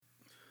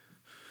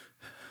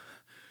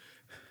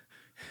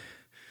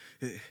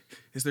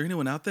Is there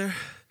anyone out there?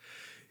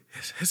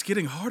 It's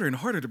getting harder and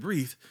harder to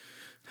breathe.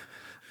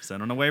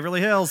 Send on to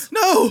Waverly Hills.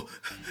 No!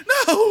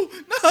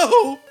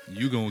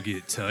 You gonna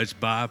get touched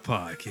by a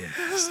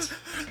podcast.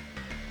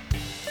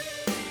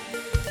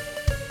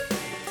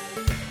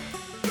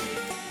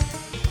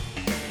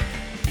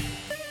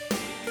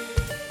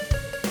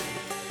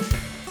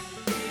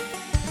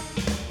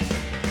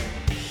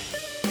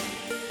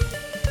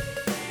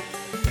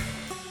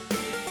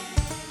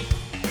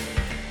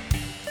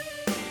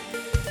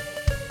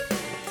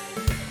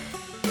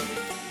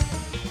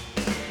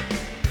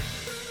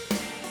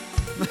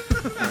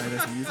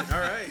 All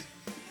right.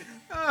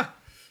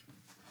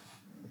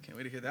 Can't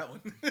wait to hear that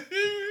one.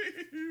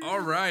 All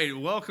right,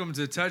 welcome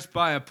to Touched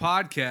by a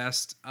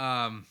Podcast.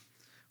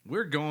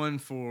 We're going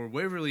for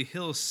Waverly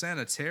Hills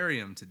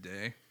Sanatorium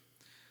today.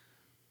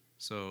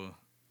 So,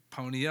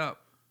 pony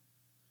up.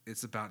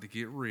 It's about to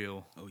get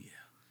real. Oh,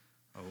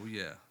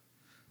 yeah.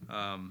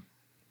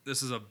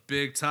 This is a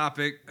big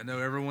topic. I know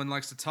everyone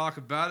likes to talk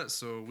about it,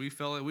 so we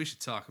felt like we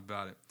should talk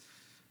about it.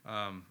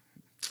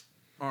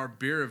 Our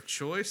beer of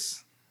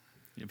choice.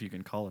 If you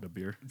can call it a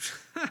beer.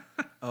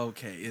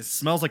 Okay. It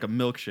Smells like a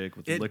milkshake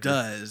with liquor. It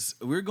does.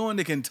 We're going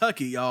to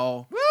Kentucky,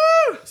 y'all.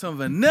 Woo! Some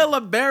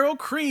vanilla barrel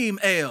cream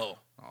ale.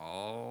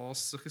 Oh,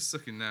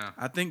 sucky now.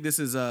 I think this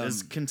is...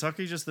 Is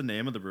Kentucky just the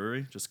name of the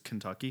brewery? Just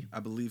Kentucky? I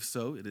believe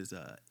so. It is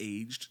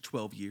aged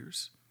 12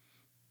 years.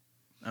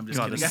 I'm just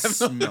God, kidding. this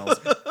smells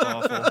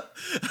awful. I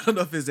don't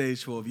know if it's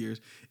aged 12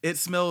 years. It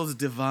smells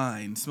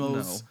divine.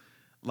 Smells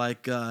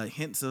like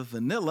hints of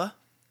vanilla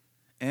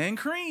and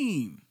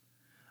cream.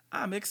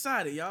 I'm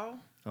excited, y'all.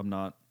 I'm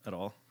not at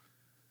all.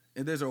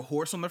 And there's a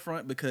horse on the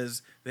front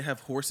because they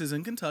have horses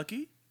in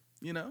Kentucky,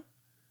 you know?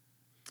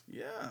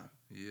 Yeah.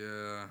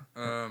 Yeah.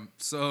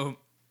 So,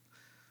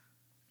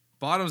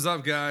 bottoms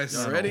up, guys.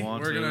 Y'all ready?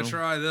 We're going to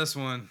try this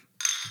one.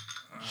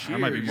 I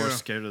might be Here we more go.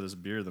 scared of this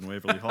beer than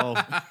Waverly Hall.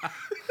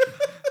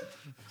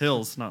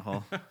 Hills, not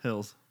Hall.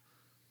 Hills.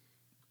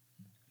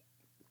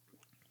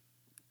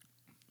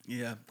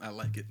 Yeah, I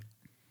like it.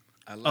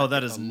 Oh,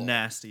 that it is a lot.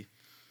 nasty.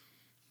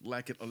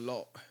 Like it a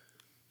lot.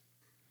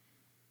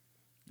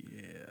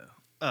 Yeah.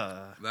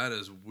 That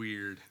is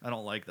weird. I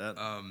don't like that.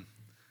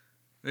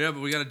 Yeah,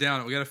 but we got to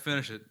down it. We got to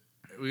finish it.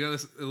 We got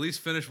to at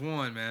least finish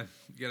one, man.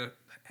 You got to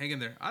hang in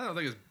there. I don't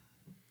think it's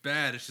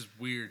bad. It's just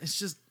weird. It's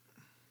just...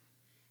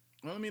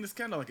 Well, I mean, it's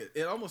kind of like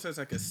it almost has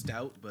like a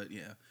stout, but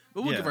yeah.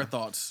 But we'll give our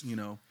thoughts, you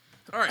know.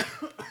 All right.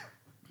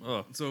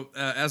 Oh. So,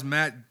 as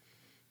Matt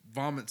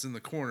vomits in the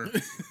corner,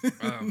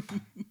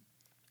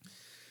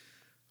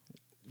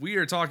 we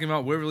are talking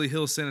about Waverly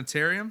Hills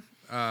Sanatorium.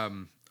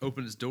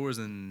 Opened its doors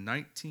in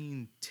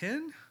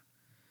 1910.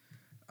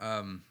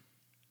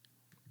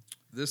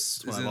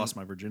 That's when I lost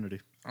my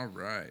virginity. All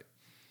right.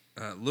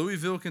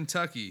 Louisville,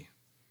 Kentucky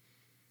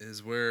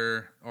is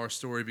where our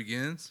story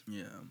begins.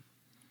 Yeah.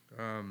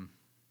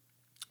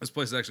 This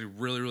place is actually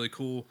really, really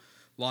cool.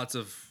 Lots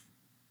of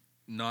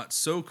not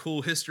so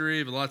cool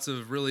history, but lots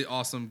of really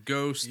awesome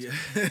ghosts. Yeah.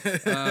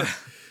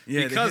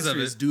 Yeah, because the history of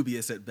it. is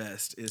dubious at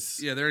best.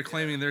 They're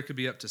claiming there could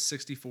be up to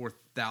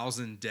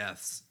 64,000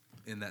 deaths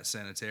in that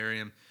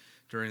sanitarium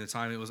during the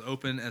time it was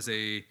open as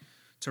a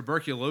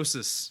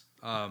tuberculosis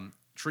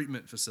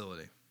treatment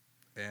facility.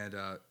 And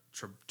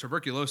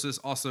tuberculosis,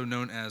 also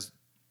known as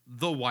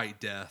the White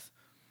Death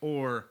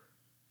or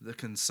the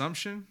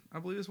consumption, I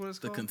believe is what it's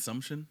called. The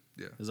consumption?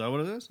 Yeah. Is that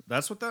what it is?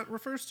 That's what that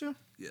refers to?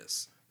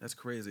 Yes. That's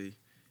crazy.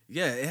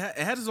 Yeah, it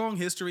had its long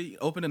history.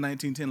 Opened in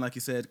 1910, like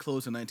you said,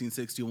 closed in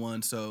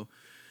 1961. So,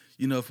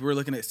 you know, if we're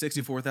looking at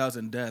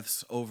 64,000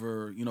 deaths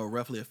over, you know,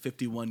 roughly a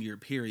 51-year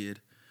period,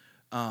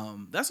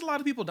 that's a lot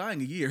of people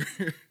dying a year,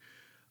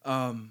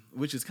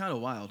 which is kind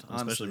of wild,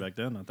 honestly. Especially back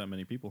then, not that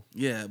many people.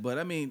 Yeah, but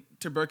I mean,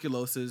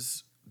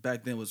 tuberculosis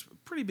back then was a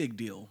pretty big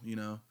deal, you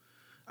know.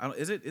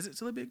 Is it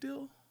still a big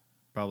deal?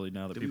 Probably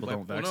now that people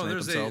don't vaccinate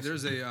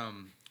themselves.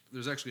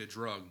 There's actually a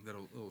drug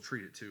that'll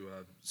treat it too.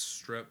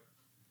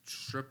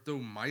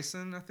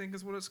 Streptomycin, I think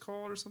is what it's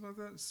called, or something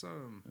like that. So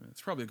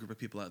it's probably a group of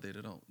people out there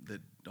that don't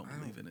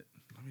believe in it.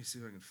 Let me see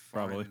if I can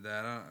find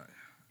that.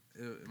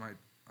 It might.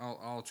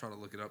 I'll try to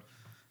look it up.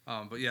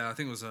 But yeah, I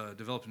think it was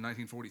developed in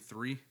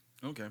 1943.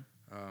 Okay.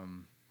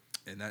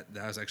 And that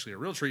was actually a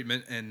real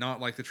treatment, and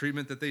not like the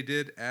treatment that they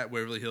did at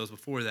Waverly Hills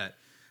before that.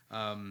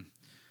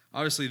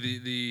 Obviously,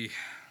 the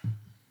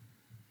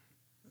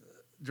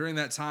during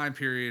that time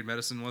period,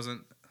 medicine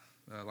wasn't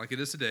like it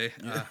is today.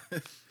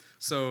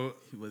 So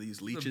whether use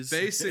leeches, the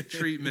basic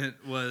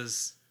treatment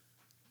was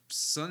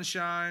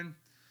sunshine,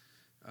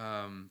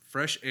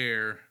 fresh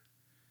air,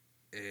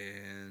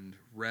 and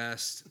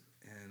rest.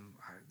 And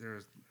I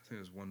think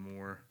there's one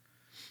more.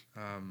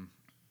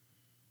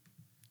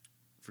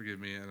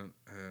 Forgive me, I don't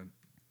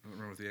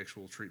remember what the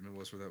actual treatment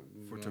was for that.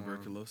 For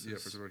tuberculosis? Yeah,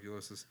 for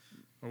tuberculosis.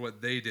 Or what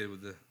they did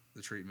with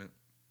the treatment.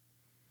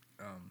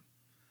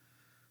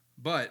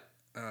 But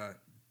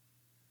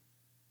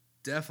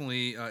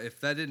definitely, if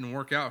that didn't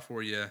work out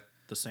for you,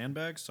 The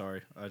sandbags?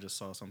 Sorry, I just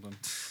saw something.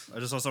 I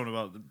just saw something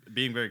about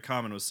being very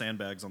common with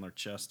sandbags on their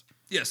chest.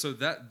 Yeah, so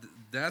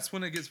that's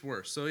when it gets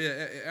worse. So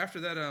yeah, after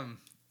that,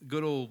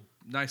 good old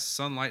nice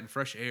sunlight and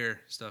fresh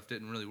air stuff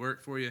didn't really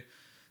work for you.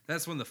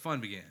 That's when the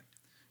fun began,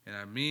 and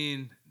I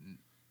mean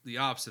the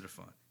opposite of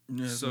fun.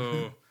 Yeah.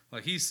 So,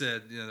 like he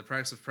said, the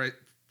practice of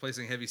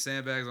placing heavy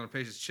sandbags on a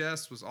patient's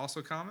chest was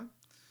also common.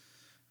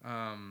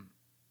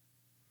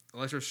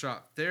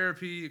 Electroshock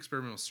therapy,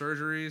 experimental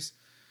surgeries.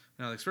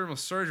 Now, the experimental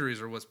surgeries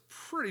are what's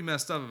pretty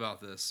messed up about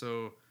this.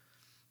 So,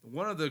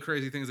 one of the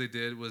crazy things they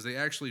did was they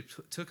actually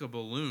took a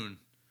balloon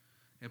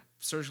and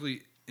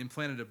surgically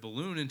implanted a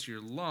balloon into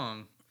your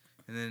lung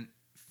and then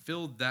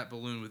filled that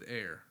balloon with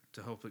air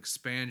to help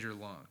expand your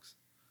lungs.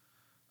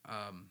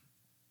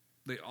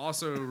 They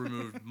also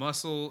removed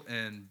muscle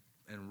and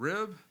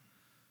rib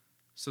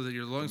so that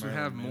your lungs would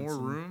have more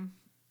room.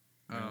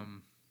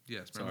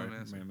 Yes,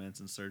 Marilyn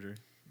Manson surgery.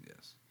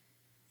 Yes.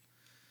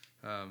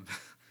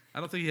 I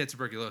don't think he had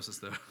tuberculosis,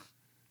 though.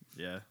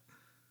 Yeah.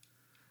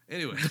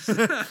 Anyways.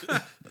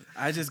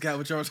 I just got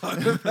what y'all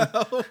talking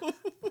about.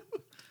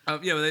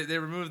 But they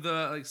removed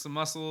some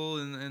muscle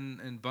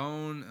and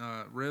bone,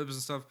 ribs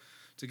and stuff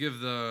to give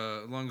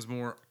the lungs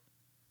more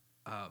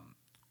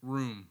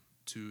room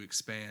to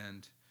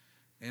expand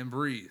and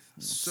breathe.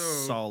 So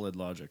solid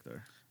logic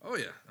there. Oh,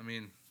 yeah. I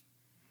mean,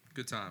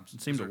 good times.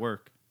 It seemed to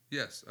work.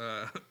 Yes.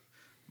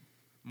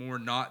 More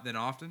not than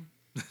often.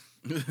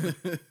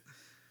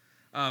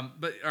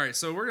 But all right,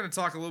 so we're going to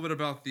talk a little bit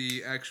about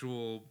the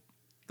actual,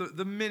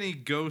 the many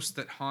ghosts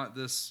that haunt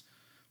this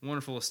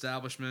wonderful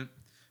establishment.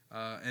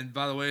 And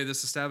by the way,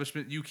 this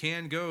establishment you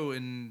can go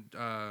and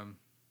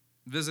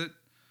visit.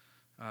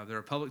 There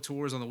are public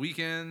tours on the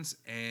weekends,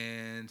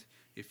 and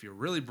if you're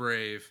really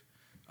brave,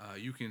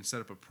 you can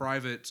set up a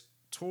private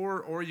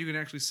tour, or you can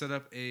actually set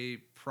up a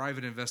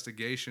private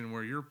investigation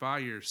where you're by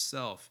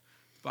yourself,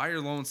 by your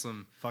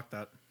lonesome. Fuck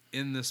that.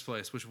 In this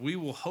place, which we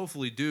will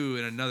hopefully do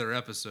in another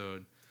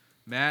episode.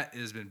 Matt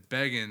has been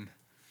begging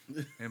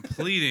and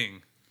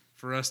pleading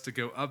for us to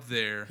go up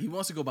there. He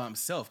wants to go by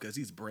himself because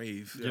he's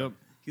brave. Yep.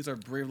 He's our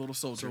brave little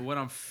soldier. So what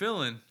I'm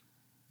feeling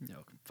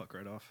fuck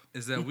right off.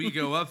 is that we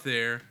go up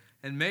there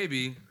and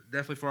maybe,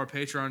 definitely for our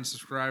Patreon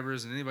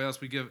subscribers and anybody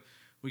else, we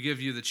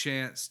give you the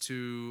chance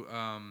to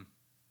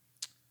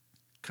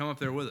come up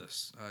there with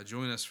us.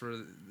 Join us for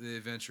the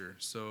adventure.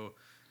 So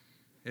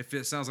if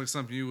it sounds like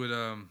something you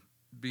would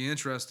be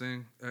interested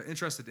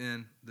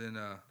in, then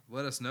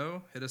let us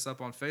know. Hit us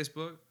up on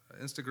Facebook,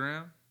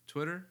 Instagram,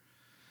 Twitter,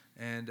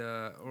 and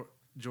or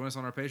join us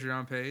on our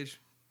Patreon page.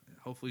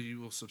 Hopefully you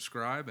will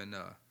subscribe and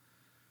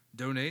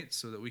donate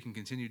so that we can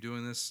continue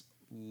doing this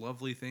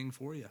lovely thing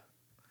for you.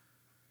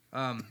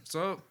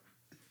 So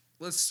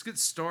let's get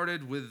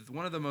started with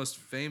one of the most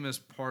famous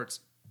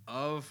parts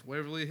of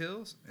Waverly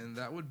Hills, and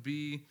that would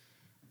be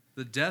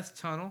the Death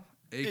Tunnel,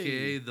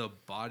 a.k.a. the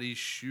body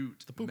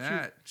chute.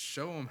 Matt,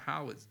 show them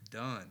how it's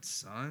done,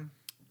 son.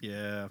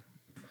 Yeah.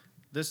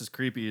 This is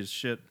creepy as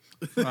shit.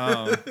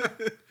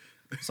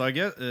 So I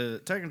guess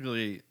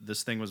technically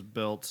this thing was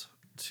built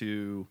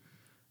to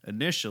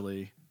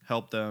initially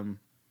help them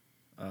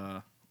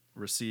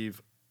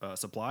receive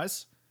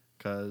supplies,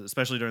 cause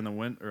especially during the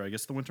winter, or I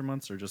guess the winter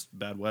months, or just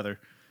bad weather,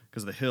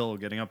 because the hill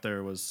getting up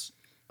there was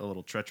a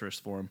little treacherous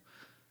for them.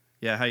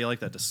 Yeah, how you like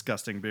that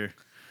disgusting beer?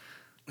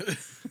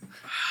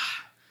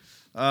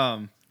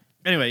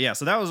 Anyway, yeah,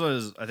 so that was what it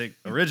was, I think,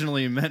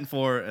 originally meant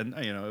for, and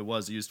it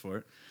was used for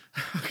it.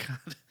 Oh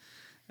god.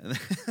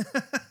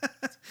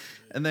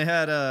 And they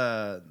had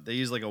they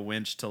used like a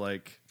winch to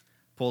like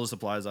pull the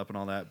supplies up and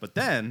all that. But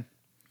then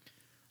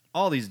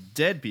all these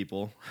dead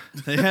people,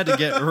 they had to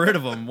get rid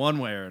of them one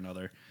way or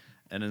another.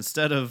 And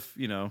instead of,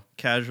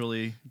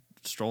 casually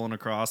strolling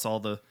across all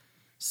the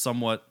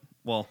somewhat,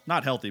 well,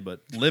 not healthy,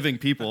 but living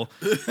people,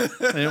 they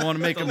didn't want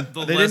to make them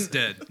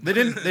dead. They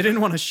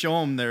didn't want to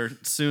show them their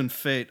soon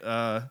fate.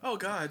 Oh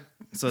God!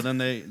 So then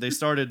they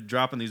started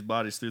dropping these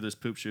bodies through this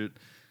poop chute.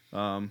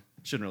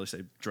 Shouldn't really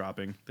say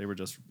dropping. They were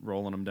just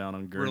rolling them down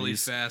on gurneys. Really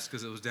fast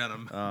because it was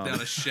down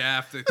a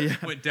shaft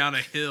that went down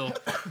a hill.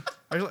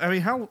 I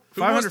mean, how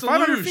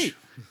 500 feet?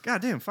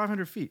 God damn,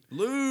 500 feet.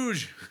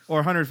 Luge. Or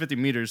 150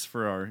 meters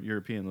for our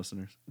European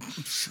listeners.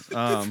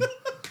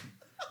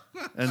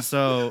 And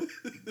so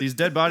these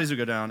dead bodies would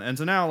go down. And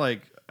so now,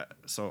 what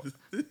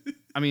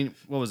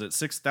was it?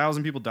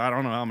 6,000 people died. I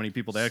don't know how many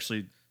people they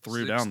actually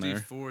threw down there.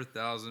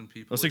 64,000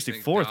 people. Oh,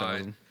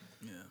 64,000.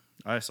 Yeah.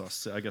 I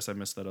guess I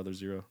missed that other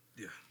zero.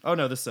 Yeah. Oh,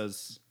 no, this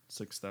says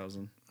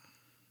 6,000.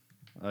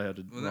 I had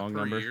a wrong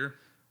number. Year?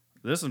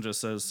 This one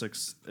just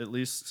says at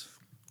least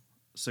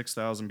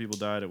 6,000 people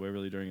died at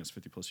Waverly during its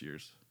 50-plus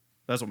years.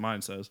 That's what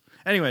mine says.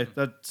 Anyway,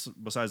 that's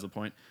besides the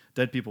point.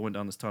 Dead people went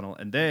down this tunnel,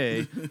 and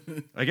they,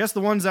 I guess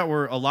the ones that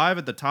were alive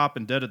at the top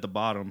and dead at the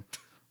bottom,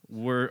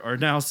 are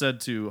now said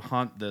to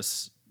haunt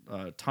this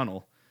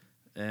tunnel.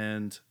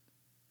 And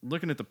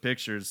looking at the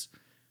pictures,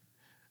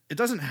 it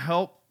doesn't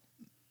help,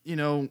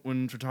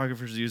 when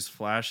photographers use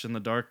flash in the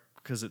dark,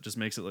 because it just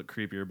makes it look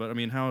creepier. But I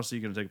mean, how else are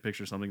you going to take a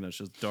picture of something that's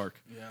just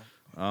dark? Yeah.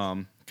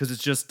 Because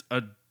it's just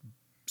a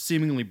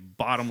seemingly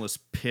bottomless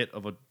pit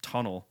of a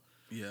tunnel.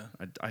 Yeah.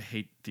 I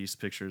hate these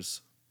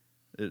pictures.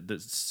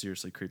 That's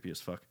seriously creepy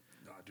as fuck.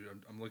 Oh, dude,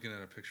 I'm looking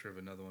at a picture of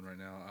another one right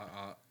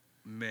now.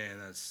 Man,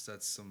 that's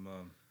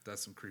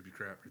some creepy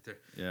crap right there.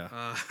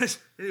 Yeah.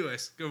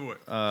 Anyways, go for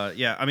it.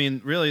 Yeah. I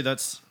mean, really,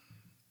 that's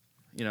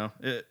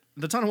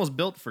the tunnel was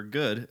built for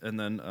good, and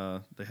then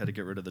they had to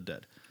get rid of the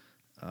dead.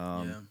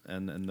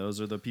 And those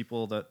are the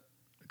people that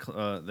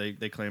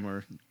they claim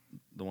are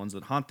the ones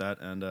that haunt that.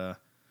 And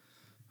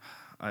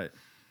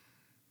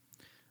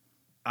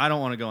I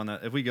don't want to go in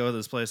that. If we go to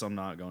this place, I'm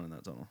not going in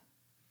that tunnel.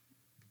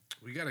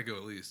 We got to go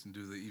at least and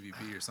do the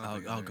EVP or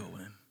something. I'll go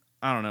in.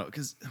 I don't know,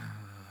 because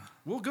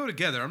we'll go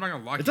together. I'm not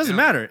gonna lock you it doesn't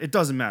down. matter. It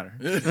doesn't matter.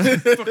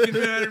 Fucking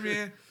matter,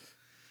 man.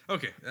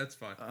 Okay, that's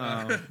fine.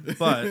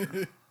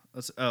 But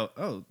let's.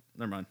 Oh,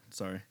 never mind.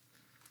 Sorry.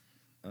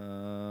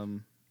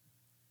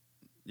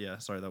 Yeah,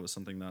 sorry. That was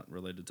something not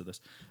related to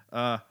this.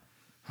 I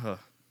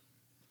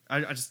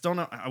just don't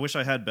know. I wish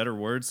I had better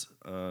words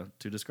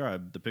to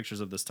describe the pictures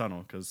of this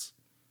tunnel, because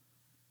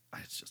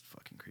it's just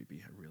fucking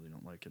creepy. I really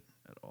don't like it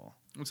at all.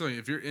 I'm telling you,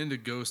 if you're into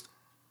Ghost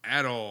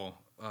at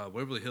all,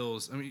 Waverly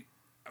Hills. I mean,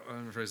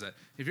 let me rephrase that.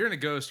 If you're into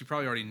Ghost, you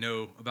probably already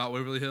know about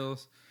Waverly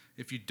Hills.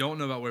 If you don't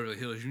know about Waverly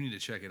Hills, you need to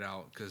check it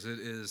out, because it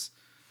is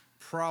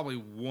probably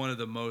one of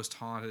the most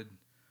haunted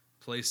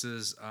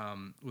places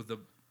with the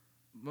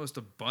most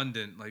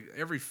abundant. Like,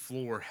 every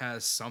floor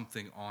has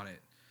something on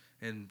it,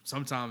 and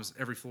sometimes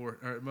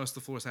most of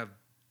the floors have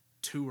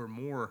 2 or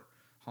more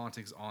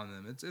hauntings on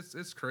them.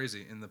 It's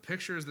crazy, and the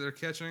pictures that they're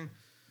catching.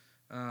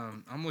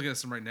 I'm looking at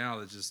some right now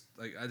that just,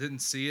 like, I didn't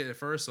see it at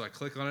first, so I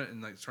click on it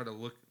and, like, try to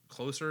look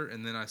closer,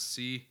 and then I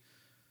see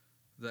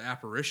the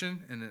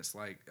apparition, and it's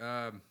like,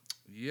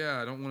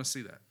 yeah, I don't want to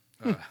see that.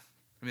 I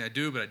mean, I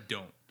do, but I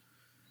don't.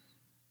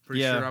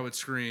 Pretty sure I would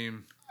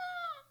scream,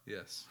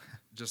 yes,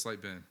 just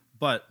like Ben.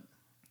 But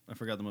I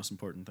forgot the most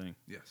important thing.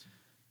 Yes.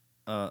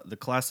 The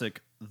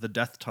classic The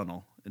Death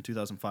Tunnel in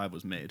 2005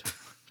 was made,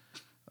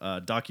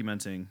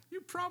 documenting.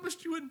 You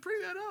promised you wouldn't bring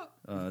that up.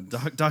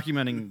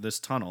 Documenting this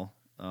tunnel.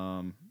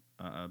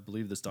 I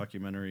believe this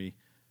documentary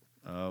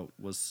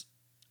was,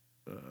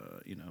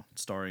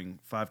 starring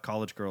 5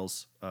 college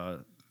girls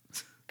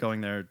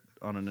going there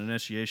on an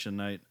initiation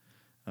night.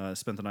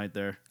 Spent the night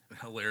there.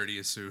 Hilarity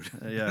ensued.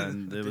 Yeah,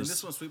 and it Did was.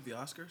 this one sweep the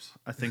Oscars?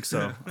 I think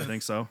so.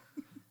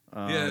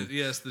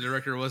 Yes, the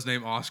director was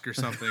named Oscar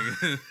something.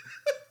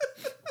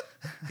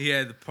 He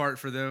had the part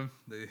for them.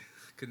 They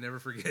could never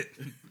forget.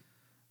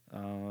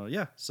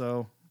 Yeah.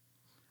 So,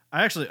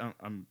 I'm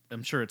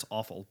sure it's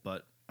awful,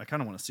 but I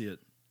kind of want to see it,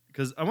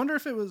 because I wonder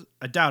if it was.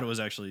 I doubt it was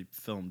actually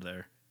filmed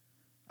there.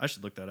 I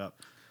should look that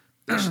up.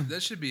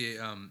 That should be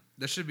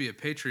a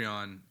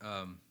Patreon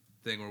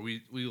thing where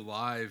we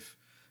live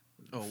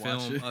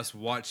film us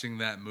watching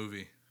that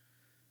movie.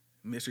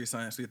 Mystery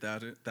Science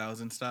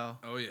 3000 style.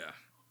 Oh yeah.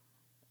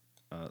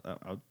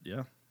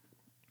 Yeah,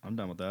 I'm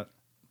done with that.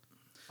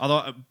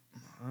 Although,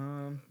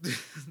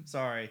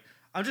 sorry,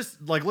 I'm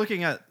just like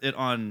looking at it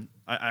on.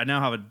 I now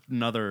have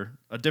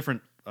a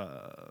different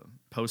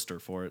poster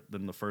for it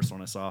than the first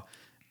one I saw.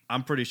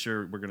 I'm pretty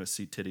sure we're gonna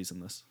see titties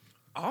in this.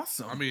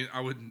 Awesome. I mean,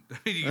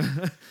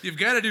 you've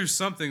got to do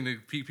something to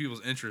pique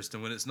people's interest,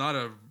 and when it's not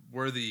a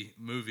worthy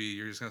movie,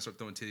 you're just gonna start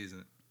throwing titties in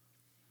it.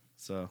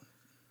 So,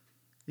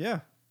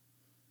 yeah,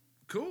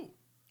 cool.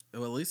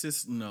 Well, at least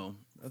it's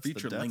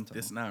feature length.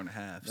 It's an hour and a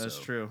half. That's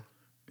so. true.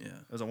 Yeah,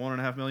 it was a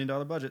 $1.5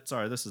 million budget.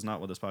 Sorry, this is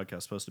not what this podcast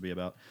is supposed to be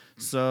about.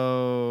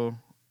 So,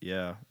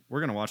 yeah,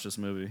 we're gonna watch this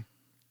movie.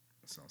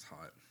 That sounds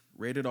hot.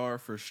 Rated R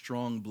for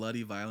strong,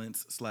 bloody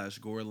violence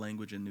 / gore,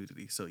 language, and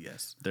nudity. So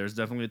yes, there's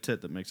definitely a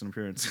tit that makes an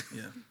appearance.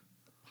 Yeah.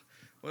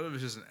 What if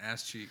it's just an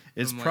ass cheek?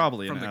 It's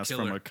probably an ass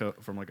from like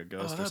a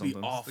ghost or something.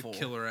 Be awful. The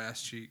killer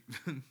ass cheek.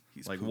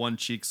 Like one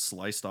cheek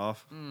sliced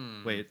off.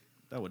 Wait,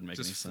 that wouldn't make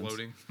any just sense.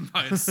 Floating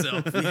by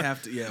itself. We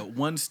have to. Yeah,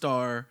 1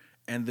 star,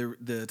 and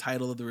the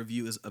title of the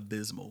review is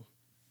abysmal.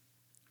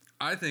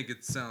 I think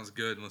it sounds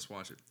good, and let's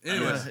watch it.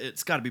 Anyways,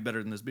 it's got to be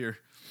better than this beer.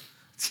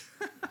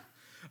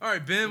 All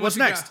right, Ben. What's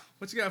next?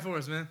 What you got for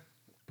us, man?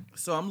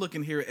 So I'm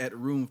looking here at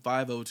room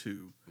 502.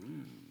 Ooh.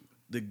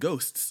 The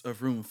ghosts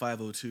of room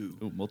 502.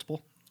 Ooh,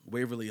 multiple?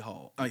 Waverly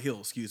Hill,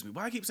 excuse me.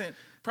 Why I keep saying?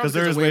 Because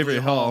there is Waverly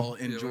Hall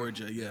in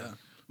Georgia, yeah.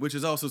 Which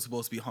is also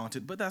supposed to be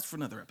haunted, but that's for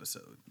another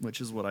episode. Which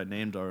is what I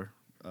named our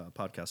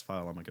podcast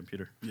file on my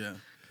computer. Yeah.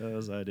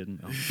 Because I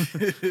didn't know.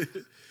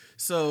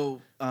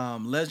 So,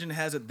 legend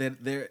has it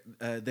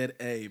that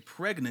a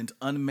pregnant,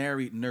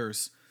 unmarried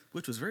nurse,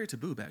 which was very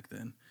taboo back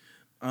then,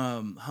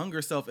 hung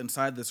herself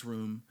inside this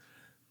room.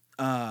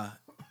 That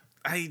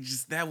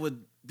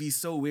would be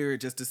so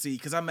weird just to see,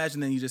 because I imagine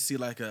then you just see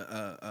like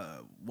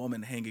a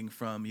woman hanging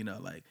from,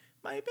 like,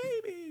 my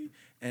baby,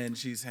 and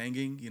she's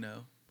hanging,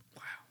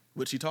 Wow.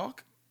 Would she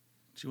talk?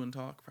 She wouldn't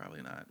talk?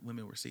 Probably not.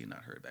 Women were seen,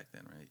 not heard back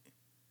then, right?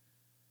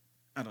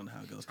 I don't know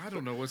how it goes. I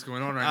don't know what's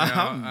going on right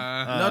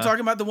now. No, talking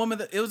about the woman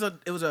that it was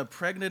a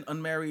pregnant,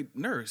 unmarried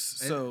nurse.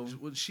 So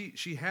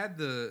she had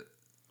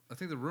I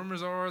think the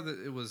rumors are that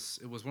it was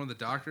one of the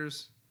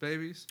doctor's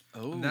babies.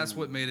 Oh, and that's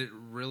what made it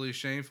really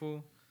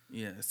shameful.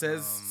 Yeah, it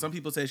says some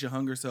people say she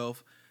hung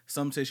herself.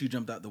 Some say she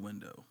jumped out the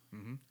window.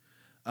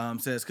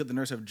 Says, could the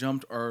nurse have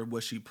jumped or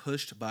was she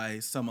pushed by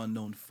some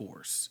unknown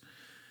force?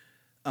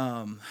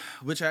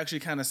 Which actually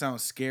kind of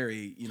sounds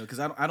scary, because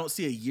I don't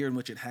see a year in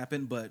which it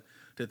happened, but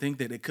to think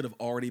that it could have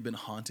already been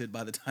haunted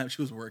by the time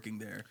she was working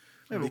there.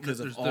 Yeah, because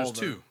there's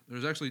two.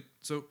 There's actually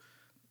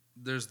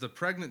there's the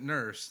pregnant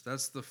nurse.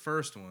 That's the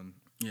first one.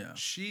 Yeah.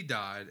 She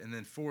died, and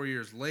then 4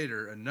 years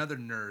later, another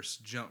nurse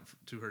jumped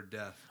to her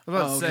death. I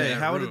was about to say,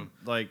 how would it, room.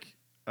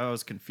 I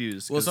was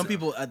confused. Well, some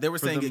people, they were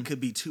saying them- it could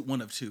be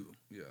one of two.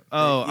 Yeah.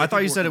 Oh, Yeah, I thought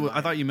you people said were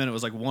I thought you meant it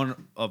was like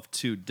one of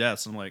two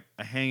deaths. I'm like,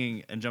 a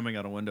hanging and jumping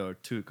out a window are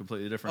two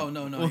completely different.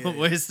 Oh, no, yeah.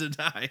 ways to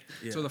die.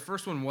 Yeah. So the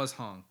first one was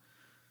hung.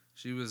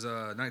 She was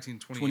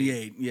 1928.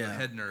 28, yeah. The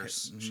head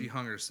nurse. She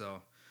hung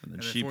herself. And then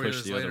And then she 4 pushed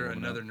years the other later,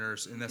 woman another out.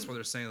 nurse, and that's why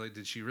they're saying, like,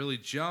 did she really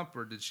jump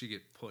or did she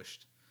get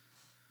pushed?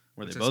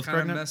 Were Which they is both kind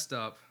of pregnant? messed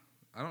up.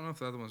 I don't know if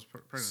the other one's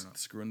pregnant or not.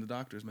 Screwing the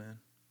doctors, man.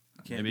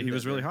 Can't Maybe do he that,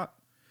 was really man. hot.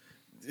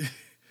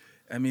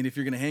 I mean, if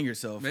you're gonna hang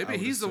yourself, Maybe I would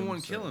he's the assume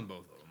one so. killing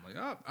both of them. Like,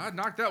 oh, I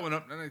knocked that one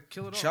up and I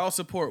kill it all. Child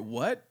support.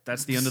 What?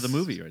 That's the end of the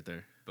movie right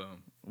there.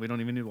 Boom. We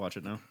don't even need to watch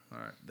it now. All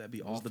right. That'd be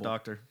It awful. was the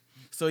doctor.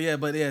 So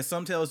yeah,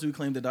 some tales do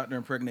claim the doctor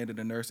impregnated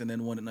a nurse and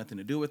then wanted nothing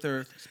to do with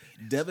her.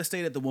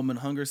 Devastated, the woman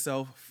hung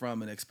herself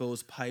from an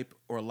exposed pipe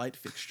or light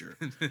fixture.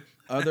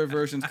 Other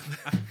versions,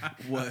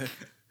 what?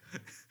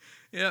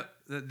 Yep.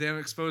 That damn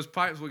exposed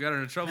pipes what got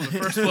her in trouble in the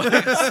first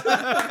place.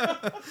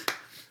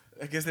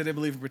 I guess they didn't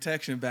believe in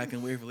protection back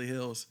in Waverly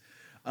Hills.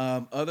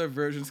 Other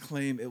versions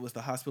claim it was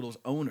the hospital's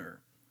owner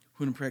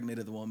who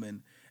impregnated the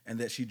woman and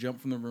that she jumped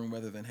from the room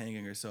rather than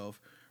hanging herself.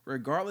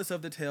 Regardless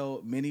of the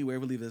tale, many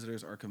Waverly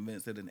visitors are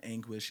convinced that an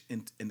anguished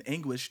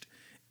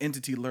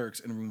entity lurks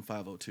in room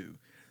 502.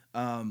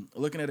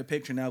 Looking at a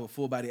picture now of a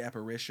full-body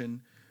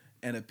apparition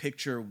and a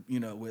picture,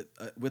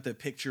 with a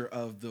picture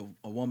of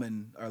a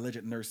woman, our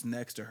alleged nurse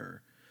next to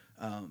her,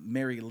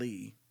 Mary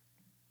Lee.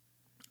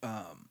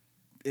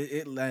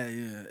 If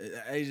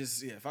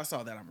I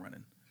saw that, I'm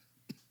running.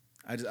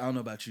 I don't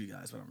know about you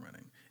guys, but I'm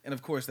running. And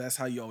of course, that's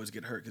how you always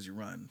get hurt because you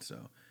run.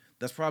 So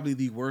that's probably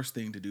the worst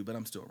thing to do, but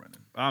I'm still running.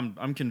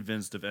 I'm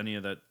convinced if any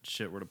of that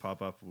shit were to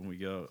pop up when we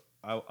go,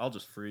 I'll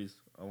just freeze.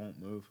 I won't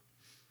move.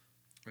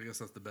 I guess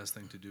that's the best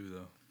thing to do,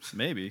 though.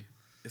 Maybe.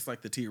 It's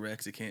like the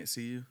T-Rex. It can't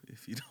see you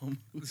if you don't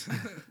move.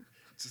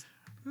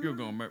 You're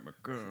gonna make me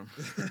come.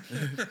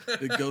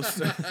 The ghost.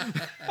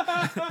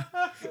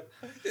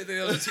 Didn't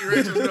think the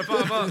T-Rex was gonna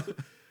pop up.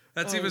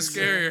 That's even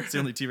scarier. It's the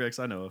only T-Rex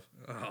I know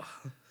of.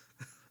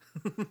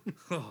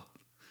 Oh.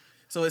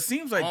 So it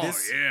seems like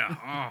this. Yeah.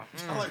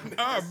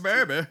 Oh,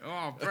 baby.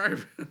 Oh,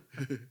 baby.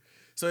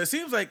 So it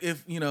seems like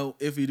if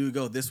we do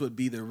go, this would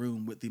be the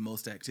room with the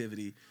most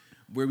activity,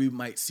 where we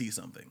might see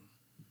something.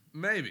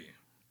 Maybe.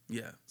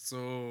 Yeah.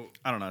 So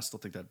I don't know. I still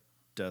think that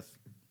death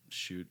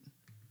shoot.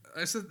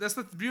 that's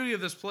the beauty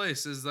of this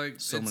place is like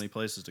So many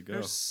places to go.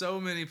 There's so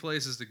many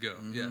places to go.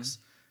 Mm-hmm. Yes.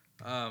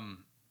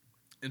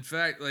 In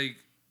fact, like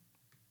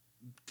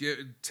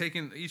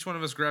taking each one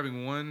of us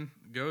grabbing one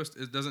ghost,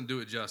 it doesn't do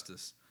it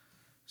justice.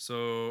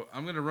 So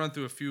I'm gonna run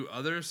through a few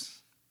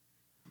others,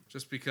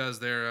 just because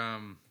they're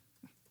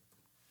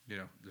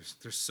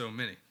there's so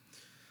many.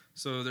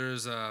 So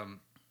there's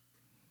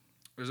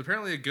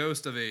apparently a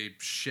ghost of a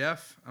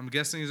chef. I'm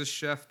guessing he's a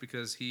chef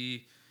because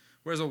he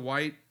wears a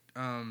white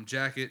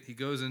jacket. He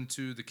goes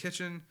into the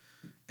kitchen,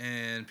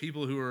 and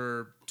people who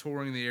are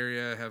touring the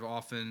area have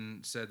often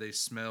said they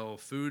smell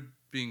food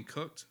being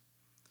cooked.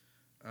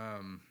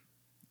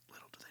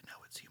 Little do they know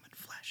it's human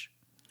flesh.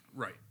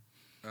 Right.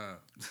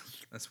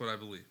 That's what I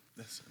believe.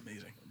 That's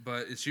amazing.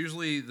 But it's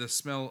usually the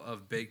smell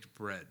of baked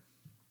bread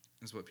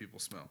is what people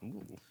smell.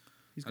 Ooh.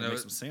 He's I gonna know make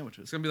it- some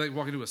sandwiches. It's going to be like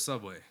walking to a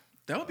Subway.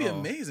 That would be Oh.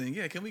 amazing.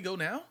 Yeah. Can we go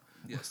now?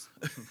 Yes.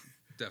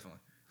 Definitely.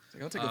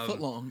 Like, I'll take a foot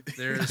long.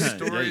 There's Yeah, you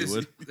stories.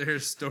 would.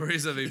 There's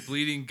stories of a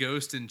bleeding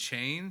ghost in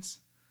chains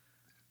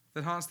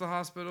that haunts the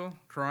hospital,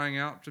 crying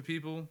out to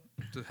people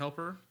to help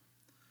her.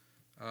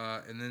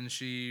 And then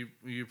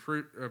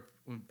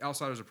when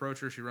outsiders approach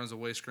her, she runs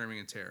away screaming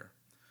in terror.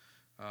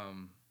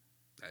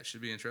 That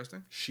should be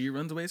interesting. She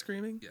runs away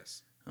screaming?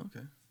 Yes,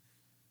 Okay.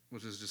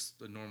 which is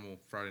just a normal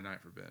Friday night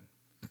for bed.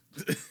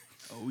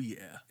 Oh,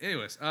 yeah.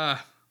 Anyways, one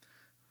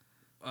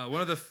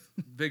of the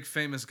big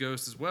famous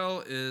ghosts as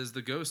well is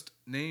the ghost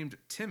named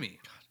Timmy.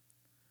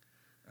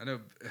 I know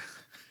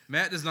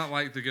Matt does not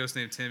like the ghost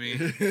named Timmy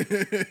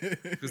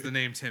because the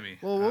name Timmy.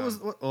 Well,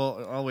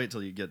 well, I'll wait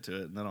till you get to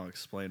it, and then I'll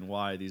explain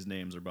why these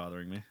names are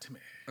bothering me.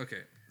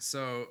 Okay,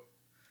 so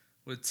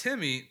with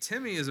Timmy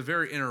is a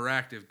very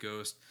interactive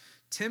ghost.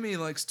 Timmy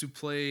likes to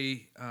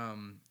play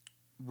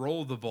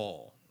roll the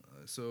ball.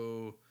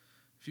 So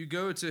if you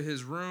go to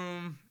his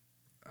room,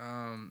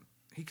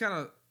 he kind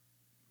of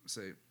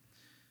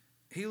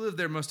he lived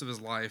there most of his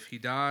life. He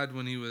died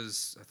when he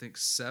was, I think,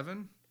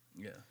 7.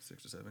 Yeah,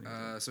 6 or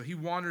 7. So he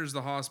wanders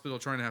the hospital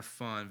trying to have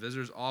fun.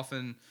 Visitors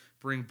often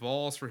bring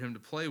balls for him to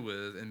play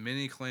with, and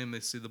many claim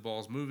they see the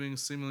balls moving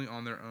seemingly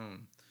on their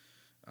own.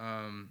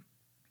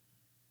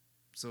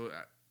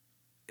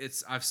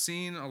 I've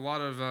seen a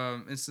lot of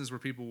instances where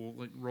people will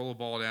like roll a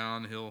ball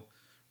down, he'll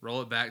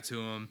roll it back to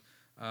him,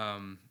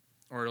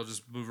 or he'll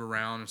just move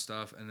around and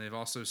stuff. And they've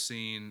also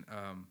seen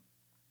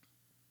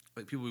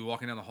like people be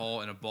walking down the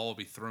hall and a ball will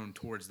be thrown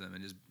towards them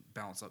and just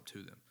bounce up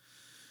to them.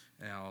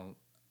 Now,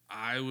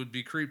 I would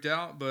be creeped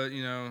out, but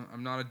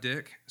I'm not a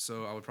dick,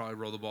 so I would probably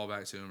roll the ball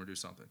back to him or do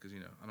something because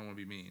I don't want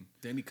to be mean.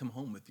 Then he come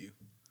home with you.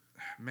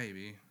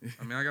 Maybe.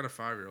 I mean, I got a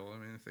 5-year-old. I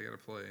mean, if they got to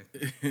play,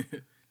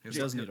 He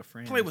does need a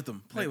friend. Play with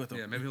them. Play with them.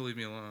 Yeah, maybe he'll leave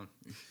me alone.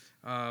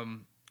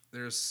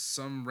 There's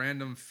some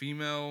random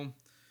female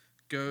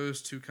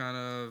ghost who kind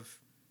of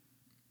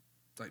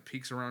like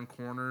peeks around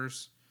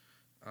corners.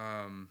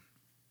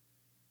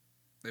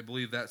 They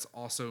believe that's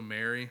also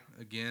Mary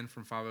again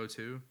from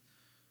 502,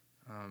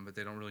 but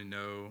they don't really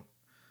know.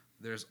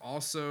 There's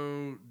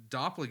also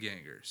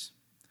doppelgangers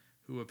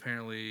who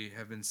apparently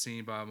have been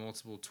seen by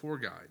multiple tour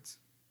guides.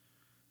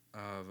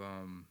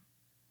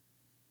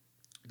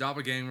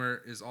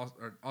 Doppelganger is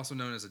also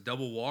known as a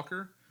double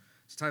walker.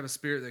 It's a type of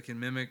spirit that can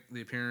mimic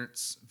the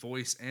appearance,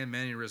 voice, and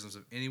mannerisms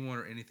of anyone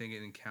or anything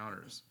it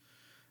encounters.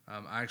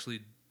 I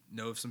actually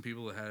know of some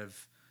people that have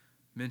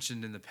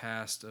mentioned in the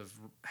past of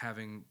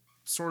having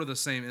sort of the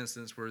same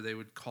instance where they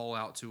would call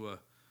out to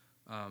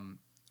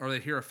or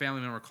they'd hear a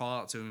family member call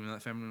out to him and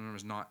that family member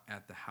was not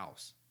at the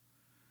house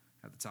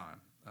at the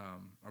time.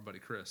 Our buddy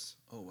Chris.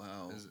 Oh,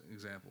 wow. Is an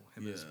example.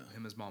 Him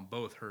and his mom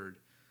both heard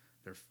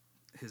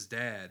his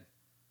dad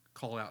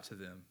call out to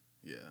them.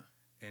 Yeah.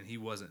 And he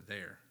wasn't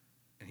there.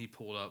 And he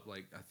pulled up,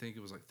 like, I think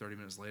it was like 30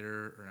 minutes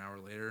later or an hour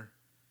later.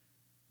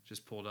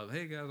 Just pulled up,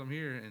 hey, guys, I'm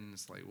here. And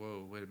it's like,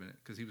 whoa, wait a minute.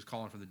 Because he was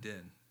calling from the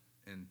den.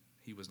 And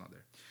he was not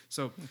there.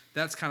 So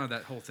that's kind of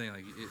that whole thing.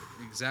 Like,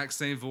 exact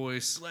same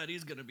voice. Glad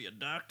he's going to be a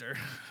doctor.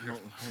 I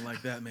don't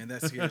like that, man.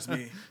 That scares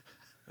me.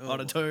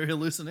 Auditory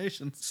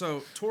hallucinations.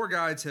 So tour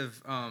guides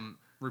have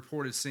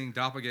reported seeing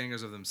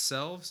doppelgangers of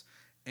themselves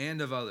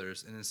and of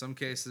others. And in some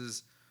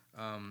cases,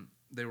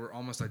 they were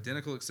almost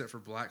identical except for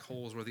black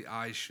holes where the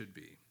eyes should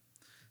be.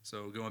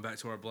 So going back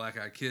to our Black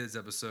Eyed Kids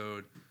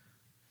episode,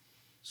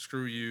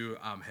 screw you,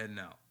 I'm heading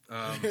out.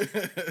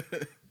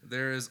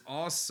 There is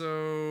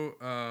also,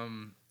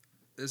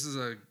 this is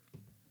a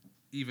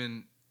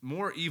even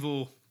more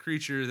evil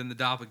creature than the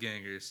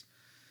doppelgangers.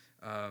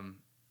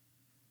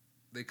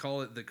 They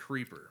call it the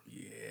Creeper.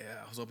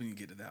 Yeah, I was hoping you'd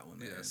get to that one,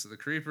 man. Yeah, so the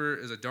Creeper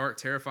is a dark,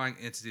 terrifying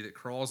entity that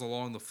crawls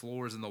along the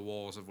floors and the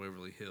walls of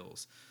Waverly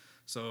Hills.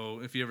 So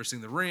if you ever seen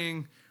The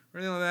Ring or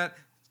anything like that,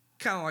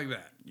 kind of like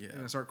that. Yeah. It's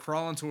gonna start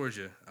crawling towards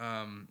you.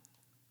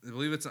 They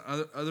believe it's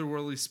an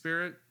otherworldly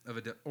spirit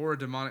or a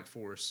demonic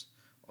force.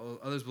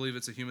 Others believe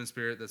it's a human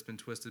spirit that's been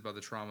twisted by the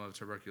trauma of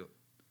tubercular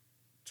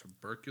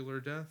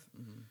death.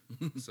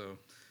 Mm-hmm. So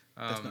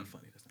that's not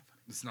funny.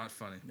 It's not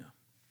funny. No.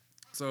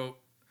 So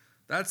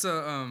that's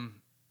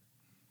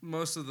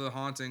most of the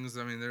hauntings.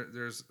 I mean,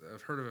 there's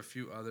I've heard of a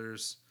few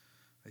others.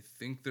 I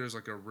think there's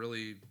like a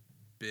really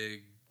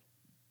big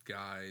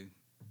guy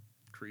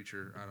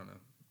creature. I don't know.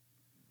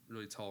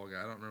 Really tall guy.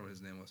 I don't remember what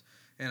his name was.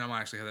 And I might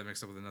actually have that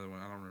mixed up with another one.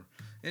 I don't remember.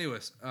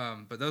 Anyways,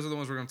 but those are the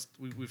ones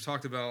we've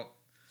talked about.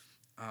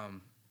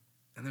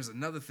 And there's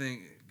another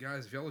thing,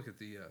 guys. If y'all look at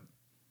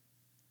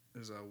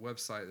there's a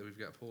website that we've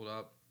got pulled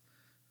up.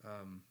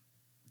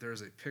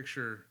 There's a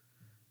picture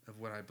of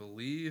what I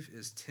believe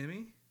is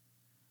Timmy.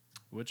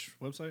 Which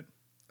website?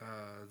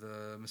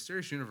 The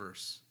Mysterious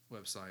Universe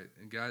website.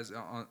 And guys,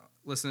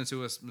 listening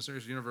to us,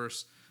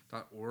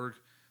 mysteriousuniverse.org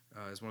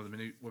is one of the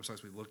many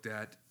websites we looked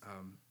at.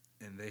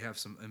 And they have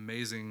some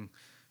amazing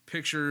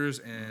pictures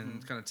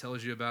and kind of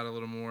tells you about it a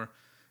little more.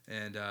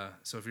 And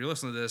so if you're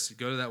listening to this, you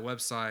go to that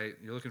website.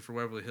 You're looking for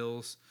Waverly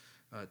Hills.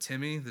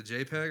 Timmy, the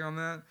JPEG on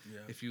that.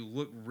 Yeah. If you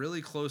look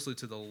really closely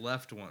to the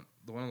left one,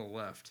 the one on the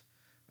left,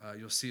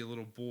 you'll see a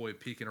little boy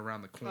peeking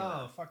around the corner.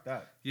 Oh, fuck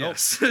that.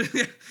 Yes.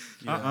 Nope.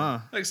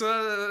 Like,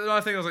 so I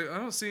think I was like, I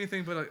don't see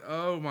anything, but like,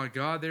 oh my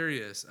God, there he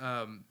is.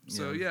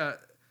 So yeah,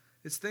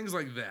 it's things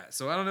like that.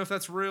 So I don't know if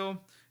that's real.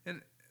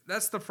 And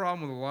that's the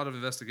problem with a lot of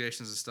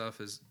investigations and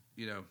stuff is,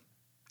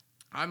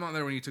 I'm not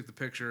there when you took the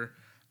picture.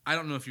 I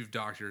don't know if you've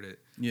doctored it.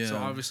 Yeah. So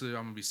obviously I'm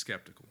going to be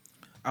skeptical.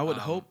 I would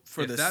hope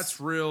for if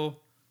that's real,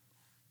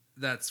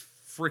 that's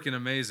freaking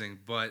amazing.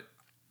 But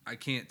I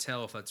can't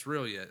tell if that's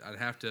real yet. I'd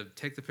have to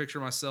take the picture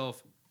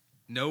myself,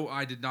 know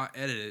I did not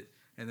edit it,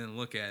 and then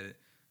look at it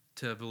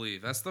to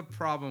believe. That's the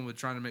problem with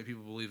trying to make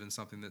people believe in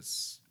something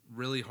that's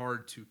really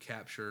hard to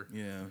capture.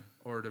 Yeah.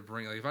 Or to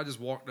bring. Like if I just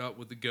walked up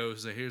with the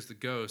ghost and say, here's the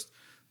ghost,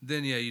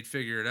 then yeah, you'd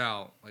figure it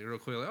out like real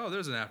quick. Like, oh,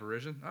 there's an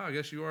apparition. Oh, I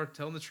guess you are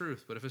telling the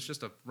truth. But if it's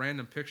just a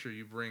random picture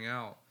you bring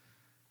out,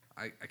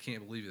 I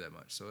can't believe you that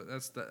much. So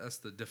that's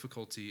the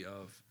difficulty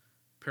of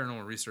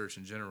paranormal research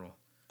in general.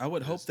 I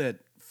would hope that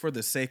for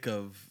the sake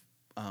of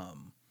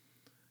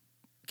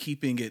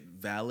keeping it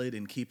valid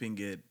and keeping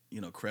it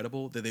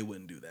credible, that they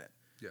wouldn't do that.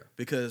 Yeah.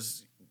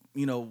 Because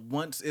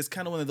once it's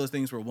kind of one of those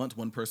things where once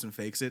one person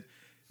fakes it,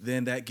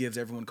 then that gives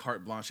everyone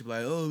carte blanche. You'd be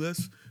like, oh,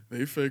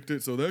 they faked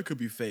it, so that could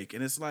be fake.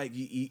 And it's like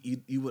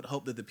you would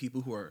hope that the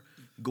people who are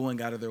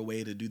going out of their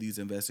way to do these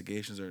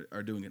investigations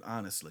are doing it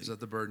honestly. Is that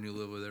the burden you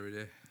live with every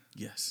day?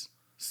 Yes,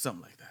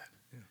 something like that.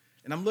 Yeah.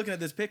 And I'm looking at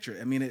this picture.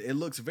 I mean, it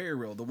looks very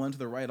real. The one to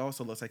the right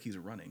also looks like he's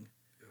running.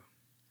 Yeah.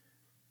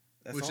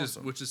 That's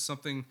awesome. Which is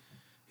something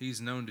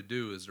he's known to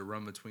do, is to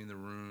run between the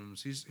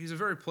rooms. He's a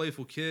very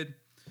playful kid.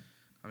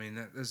 I mean,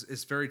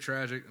 it's very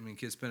tragic. I mean,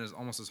 kid spent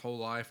almost his whole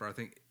life, or I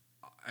think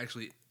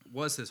actually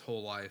was his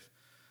whole life,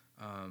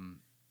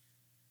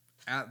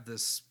 at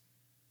this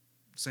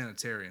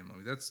sanitarium. I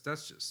mean, that's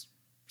just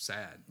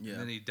sad. Yeah.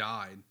 And then he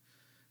died,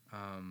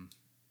 and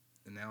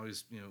now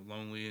he's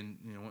lonely and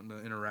wanting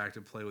to interact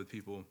and play with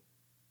people.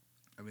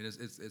 I mean,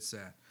 it's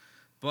sad,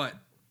 but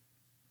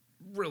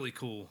really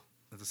cool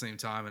at the same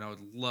time. And I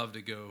would love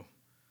to go.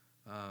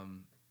 I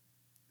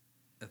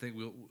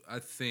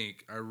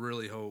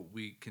really hope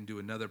we can do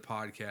another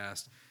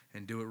podcast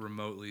and do it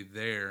remotely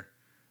there,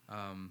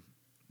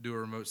 do a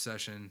remote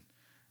session,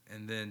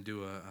 and then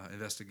do a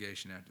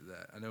investigation after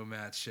that. I know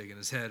Matt's shaking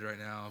his head right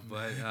now,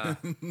 but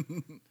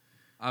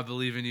I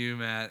believe in you,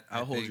 Matt.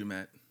 I'll hold you,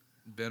 Matt.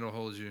 Ben will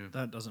hold you.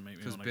 That doesn't make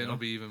me want to go. Because Ben will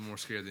be even more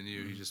scared than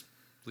you. He's just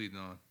bleeding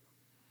on.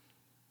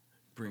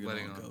 Bring it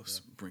on,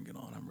 Ghost. Yeah. Bring it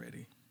on. I'm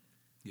ready.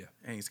 Yeah.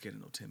 I ain't scared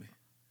of no Timmy.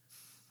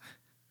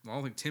 I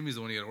don't think Timmy's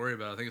the one you got to worry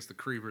about. I think it's the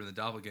creeper and the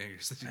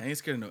doppelgangers. I ain't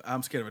scared of no.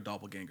 I'm scared of a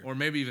doppelganger. Or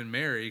maybe even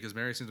Mary, because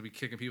Mary seems to be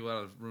kicking people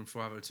out of room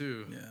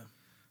 502. Yeah.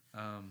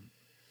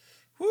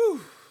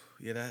 Whew.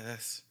 Yeah,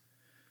 that's.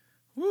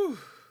 Whew.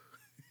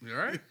 You all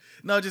right?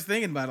 No, just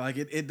thinking about it, like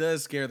it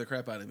does scare the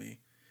crap out of me.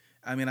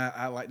 I mean,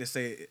 I like to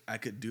say I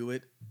could do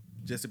it,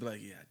 just to be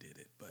like, yeah, I did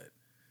it. But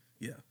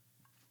yeah,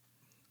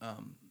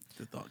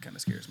 the thought kind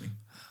of scares me.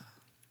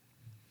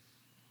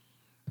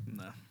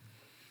 No.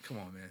 Come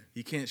on, man.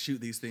 You can't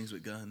shoot these things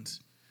with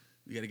guns.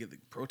 You got to get the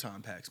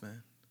proton packs,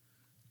 man.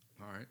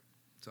 All right.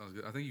 Sounds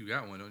good. I think you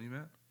got one, don't you,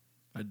 Matt?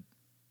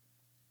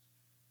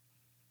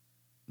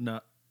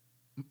 No.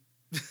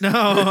 No,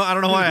 I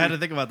don't know why I had to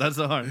think about that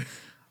so hard.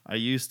 I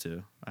used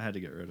to. I had to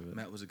get rid of it.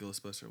 Matt was a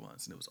Ghostbuster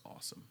once, and it was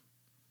awesome.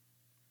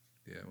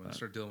 Yeah, when I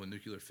start dealing with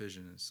nuclear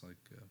fission, it's like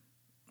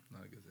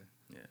not a good thing.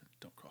 Yeah,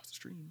 don't cross the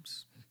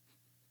streams. I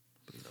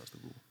believe that was the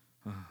rule.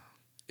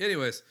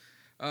 Anyways,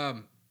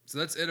 so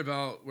that's it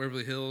about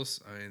Waverly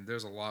Hills. I mean,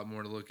 there's a lot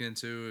more to look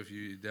into. If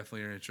you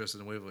definitely are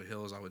interested in Waverly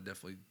Hills, I would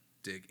definitely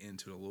dig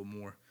into it a little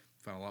more.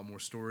 Find a lot more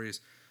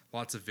stories,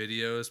 lots of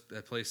videos.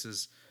 That place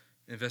is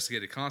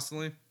investigated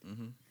constantly.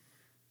 Mm-hmm.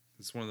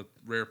 It's one of the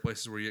rare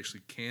places where you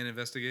actually can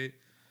investigate.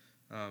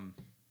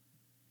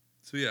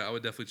 So yeah, I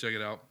would definitely check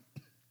it out.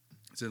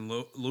 It's in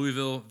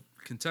Louisville,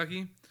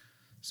 Kentucky.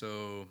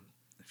 So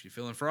if you're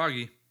feeling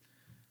froggy,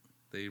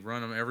 they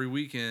run them every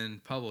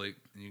weekend public,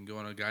 and you can go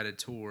on a guided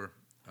tour.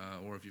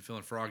 Or if you're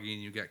feeling froggy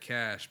and you got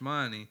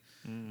money,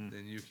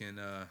 then you can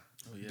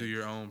do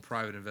your own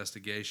private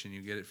investigation.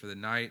 You get it for the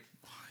night.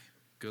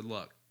 Good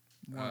luck.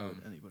 Why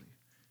would anybody?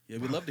 Yeah,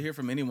 we'd love to hear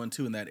from anyone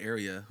too in that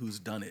area who's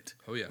done it.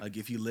 Oh yeah. Like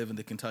if you live in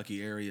the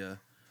Kentucky area,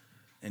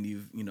 and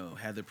you've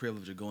had the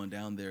privilege of going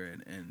down there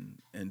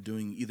and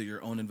doing either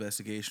your own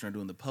investigation or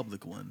doing the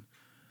public one,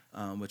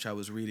 which I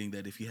was reading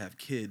that if you have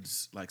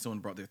kids, like someone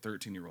brought their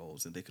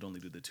 13-year-olds and they could only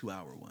do the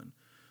 2-hour one.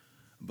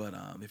 But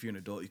if you're an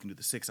adult, you can do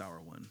the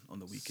 6-hour one on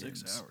the weekends.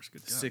 6 hours,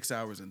 good God. 6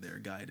 hours in there,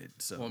 guided.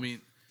 So well, I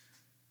mean,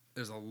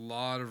 there's a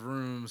lot of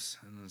rooms,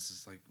 and this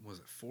is like, was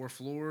it 4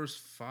 floors,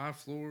 5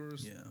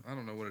 floors? Yeah, I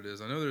don't know what it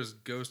is. I know there's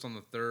ghost on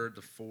the 3rd,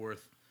 the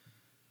 4th.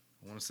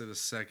 I want to say the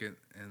 2nd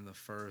and the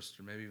 1st,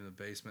 or maybe even the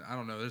basement. I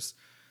don't know. There's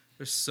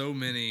so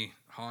many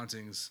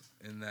hauntings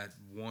in that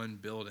one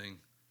building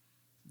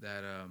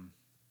that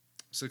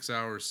 6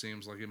 hours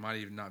seems like it might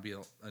even not be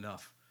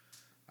enough.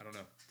 I don't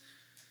know.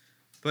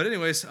 But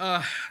anyways,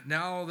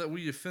 now that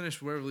we have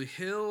finished Waverly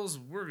Hills,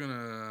 we're going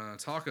to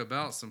talk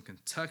about some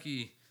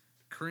Kentucky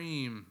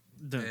cream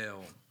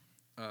ale.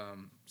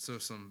 So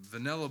some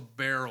vanilla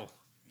barrel.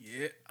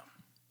 Yeah.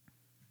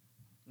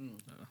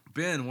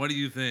 Ben, what do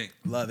you think?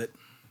 Love it.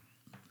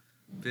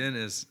 Ben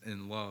is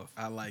in love.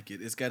 I like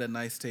it. It's got a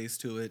nice taste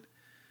to it.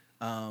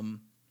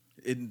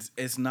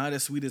 It's not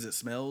as sweet as it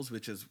smells,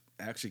 which is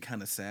actually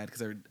kind of sad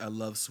because I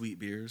love sweet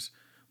beers,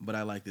 but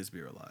I like this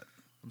beer a lot.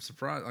 I'm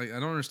surprised. Like, I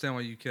don't understand why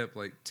you kept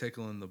like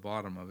tickling the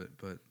bottom of it,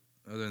 but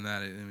other than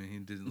that, I mean, he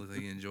didn't look like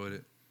he enjoyed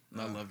it.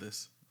 I love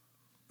this.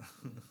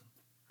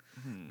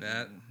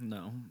 That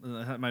no,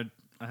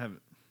 I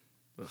haven't.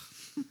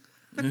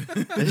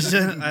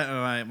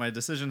 My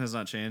decision has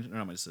not changed.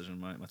 Not my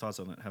decision. My thoughts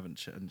on it haven't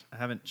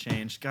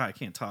changed. God, I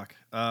can't talk.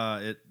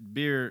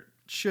 Beer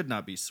should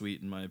not be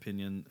sweet, in my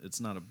opinion.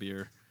 It's not a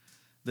beer.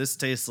 This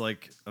tastes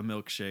like a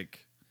milkshake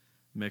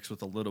mixed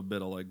with a little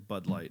bit of like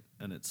Bud Light,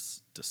 and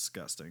it's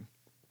disgusting.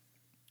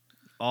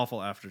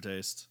 Awful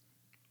aftertaste.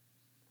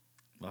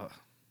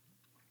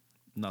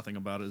 Nothing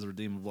about it is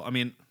redeemable. I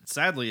mean,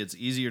 sadly, it's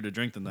easier to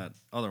drink than that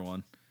other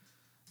one,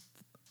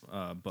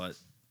 but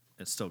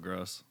it's still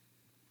gross.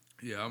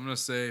 Yeah, I'm gonna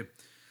say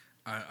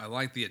I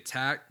like the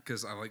attack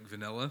because I like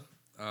vanilla,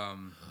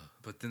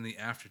 but then the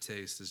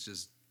aftertaste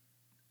is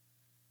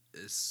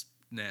it's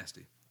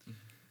nasty.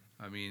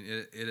 I mean,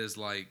 it is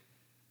like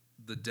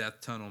the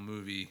Death Tunnel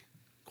movie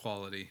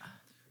quality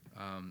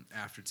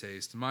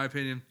aftertaste, in my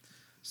opinion.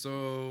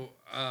 So,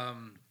 I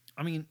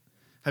mean,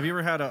 have you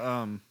ever had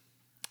a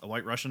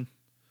White Russian?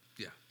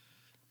 yeah.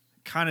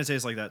 Kind of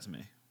tastes like that to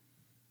me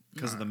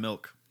because of the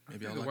milk.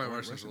 Maybe I I think like the White White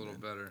Russian's a Russian little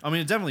then. better. I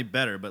mean, it's definitely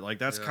better, but like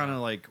that's Yeah. kind of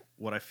like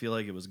what I feel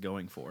like it was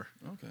going for.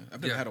 Okay,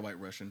 I've never Yeah. had a White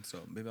Russian,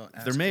 so maybe I'll If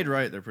ask. they're made for-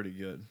 right, they're pretty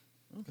good.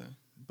 Okay,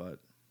 But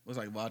was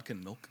like vodka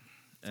and milk.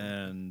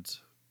 and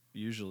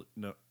usually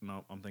no,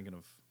 I'm thinking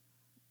of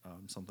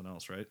something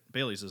else, right?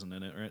 Bailey's isn't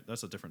in it, right?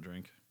 That's a different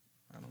drink.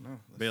 I don't know.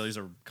 Bailey's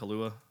or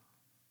Kahlua.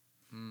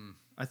 Mm.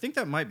 I think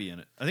that might be in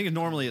it. I think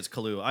normally it's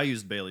Kahlua. I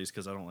used Bailey's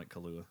because I don't like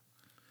Kahlua.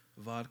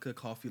 Vodka,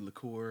 coffee,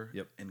 liqueur,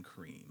 Yep. and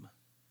cream.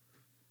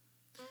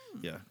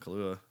 Yeah,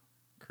 Kahlua,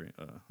 cream,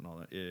 and all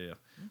that. Yeah.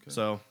 Okay.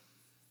 So,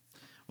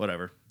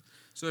 whatever.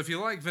 So if you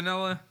like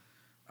vanilla,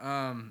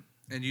 and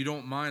you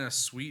don't mind a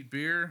sweet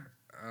beer,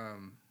 or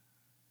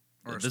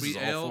Yeah, a this sweet is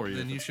all ale, for you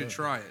then if you it's should good.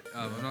 try it.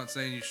 I'm not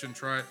saying you shouldn't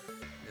try it.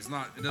 It's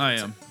not. It doesn't I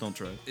am. Don't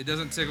try it. It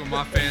doesn't tickle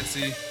my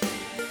fancy, and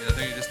I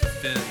think it just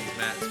offends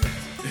Matt's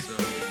fancy.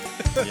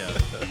 So,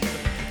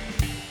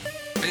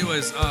 Yeah.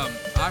 anyways,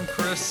 I'm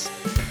Chris.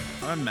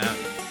 I'm Matt.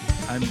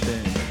 I'm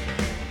Ben.